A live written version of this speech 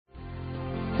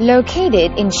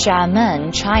Located in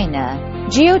Xiamen, China,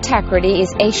 Geotecrity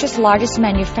is Asia's largest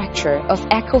manufacturer of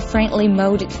eco-friendly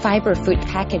molded fiber food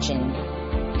packaging.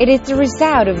 It is the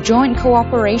result of joint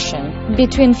cooperation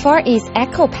between Far East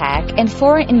EcoPack and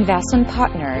foreign investment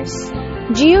partners.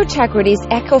 Geotecrity's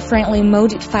eco-friendly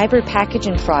molded fiber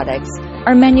packaging products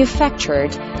are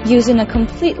manufactured using a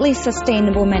completely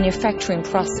sustainable manufacturing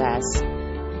process.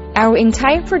 Our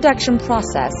entire production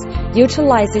process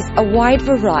utilizes a wide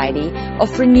variety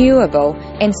of renewable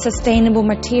and sustainable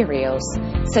materials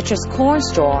such as corn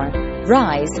straw,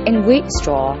 rice and wheat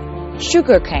straw,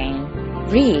 sugarcane,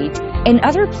 reed, and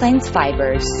other plant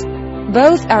fibers.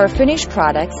 Both our finished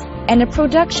products and the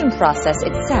production process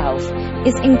itself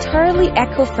is entirely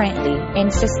eco-friendly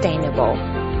and sustainable.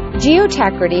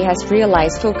 Geotecrity has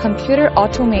realized full computer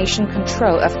automation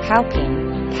control of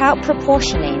pulping, pulp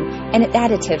proportioning, and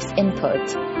additives input,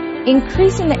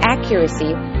 increasing the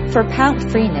accuracy for pulp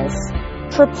freeness,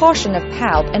 proportion of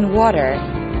pulp and water,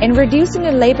 and reducing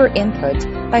the labor input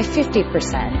by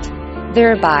 50%,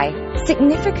 thereby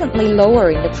significantly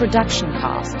lowering the production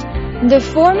cost. The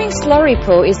forming slurry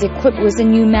pool is equipped with a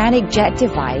pneumatic jet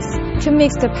device to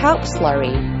mix the pulp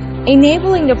slurry,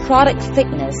 enabling the product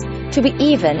thickness to be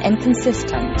even and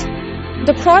consistent.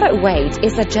 The product weight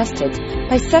is adjusted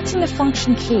by setting the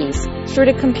function keys through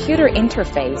the computer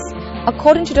interface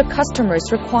according to the customer's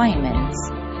requirements.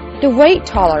 The weight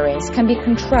tolerance can be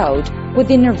controlled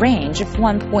within a range of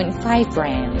 1.5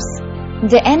 grams.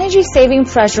 The energy-saving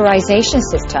pressurization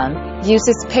system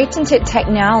uses patented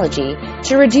technology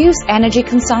to reduce energy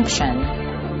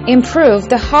consumption, improve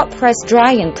the hot press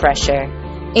drying pressure,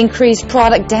 increase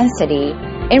product density,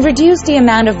 and reduce the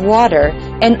amount of water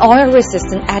and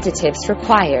oil-resistant additives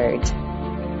required.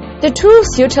 The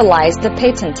tools utilize the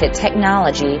patented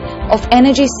technology of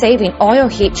energy-saving oil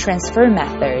heat transfer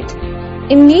method,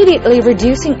 immediately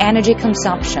reducing energy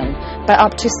consumption by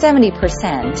up to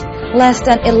 70% less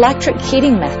than electric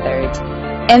heating method,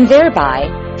 and thereby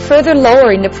further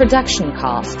lowering the production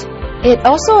cost. It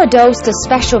also adopts the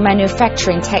special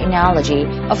manufacturing technology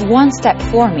of one-step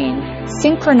forming,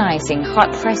 synchronizing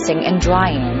hot pressing and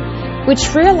drying,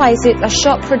 which realizes a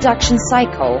short production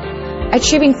cycle,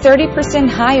 achieving 30%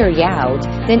 higher yield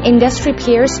than industry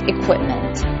peers'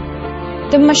 equipment.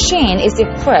 The machine is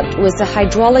equipped with a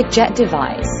hydraulic jet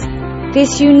device.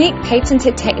 This unique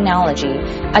patented technology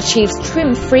achieves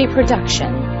trim-free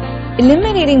production,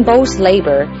 eliminating both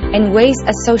labor and waste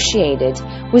associated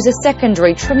with the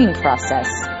secondary trimming process,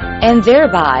 and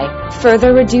thereby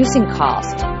further reducing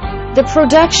cost. The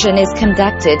production is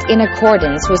conducted in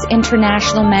accordance with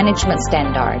international management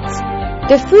standards.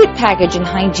 The food packaging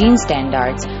hygiene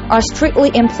standards are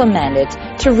strictly implemented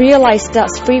to realize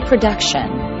dust-free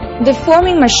production. The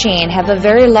forming machine have a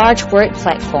very large work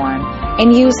platform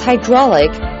and use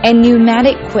hydraulic and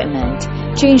pneumatic equipment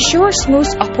to ensure smooth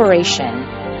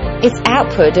operation. Its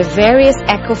output of various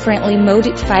eco-friendly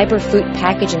molded fiber food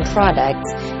packaging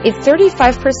products is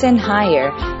 35%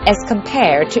 higher as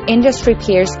compared to industry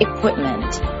peers'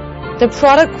 equipment. The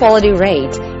product quality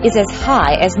rate is as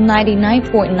high as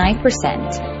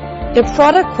 99.9%. The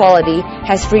product quality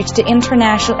has reached the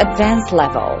international advanced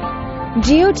level.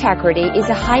 Geotecrity is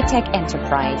a high-tech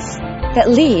enterprise that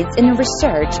leads in the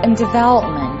research and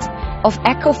development of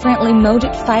eco-friendly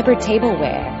molded fiber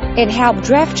tableware. It helped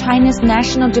draft China's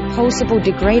national disposable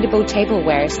degradable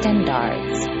tableware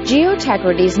standards.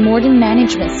 Geotegrity's modern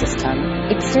management system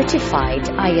is certified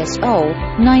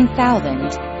ISO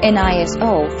 9000 and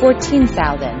ISO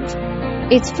 14000.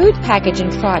 Its food packaging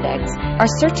products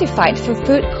are certified for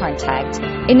food contact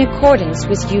in accordance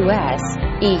with US,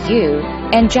 EU,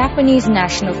 and Japanese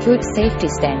national food safety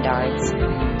standards.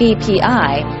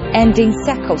 BPI and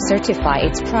DINSECO certify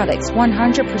its products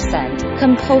 100%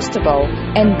 compostable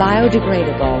and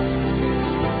biodegradable.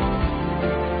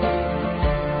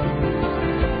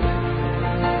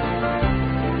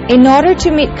 In order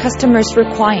to meet customers'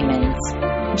 requirements,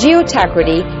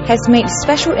 Geotecrity has made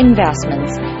special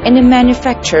investments in the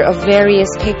manufacture of various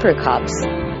paper cups.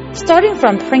 Starting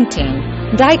from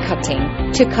printing, die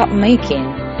cutting, to cup making,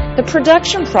 the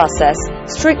production process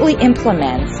strictly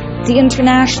implements the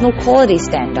international quality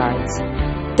standards.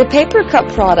 The paper cup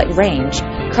product range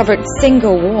covered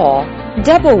single wall,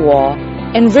 double wall,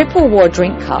 and ripple wall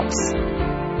drink cups.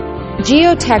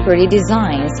 Geotecrity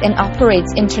designs and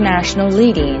operates international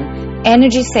leading,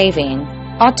 energy-saving,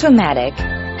 automatic,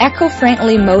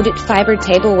 eco-friendly molded fiber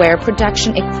tableware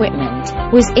production equipment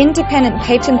with independent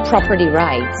patent property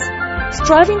rights,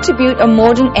 striving to build a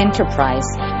modern enterprise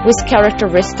with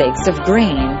characteristics of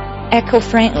green,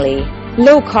 eco-friendly,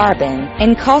 low carbon,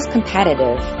 and cost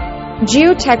competitive.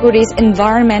 Geotegrity's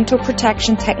environmental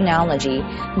protection technology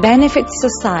benefits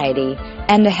society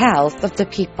and the health of the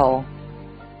people.